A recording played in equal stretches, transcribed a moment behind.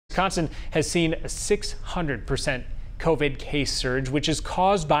Wisconsin has seen a 600% COVID case surge, which is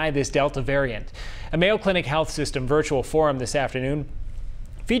caused by this Delta variant. A Mayo Clinic health system virtual forum this afternoon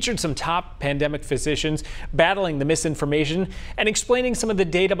featured some top pandemic physicians battling the misinformation and explaining some of the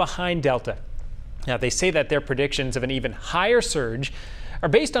data behind Delta. Now, they say that their predictions of an even higher surge are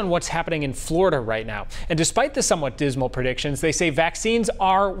based on what's happening in Florida right now. And despite the somewhat dismal predictions, they say vaccines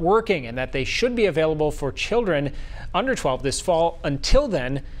are working and that they should be available for children under 12 this fall. Until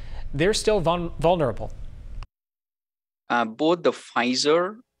then, they're still vulnerable. Both the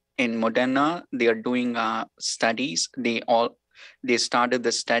Pfizer and Moderna, they are doing studies. They started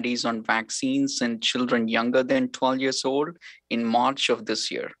the studies on vaccines in children younger than 12 years old in March of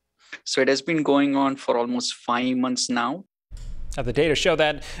this year. So it has been going on for almost 5 months now. Now, the data show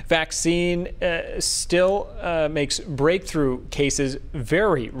that vaccine still makes breakthrough cases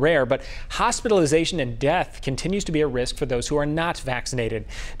very rare, but hospitalization and death continues to be a risk for those who are not vaccinated.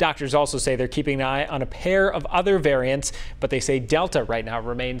 Doctors also say they're keeping an eye on a pair of other variants, but they say Delta right now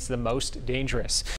remains the most dangerous.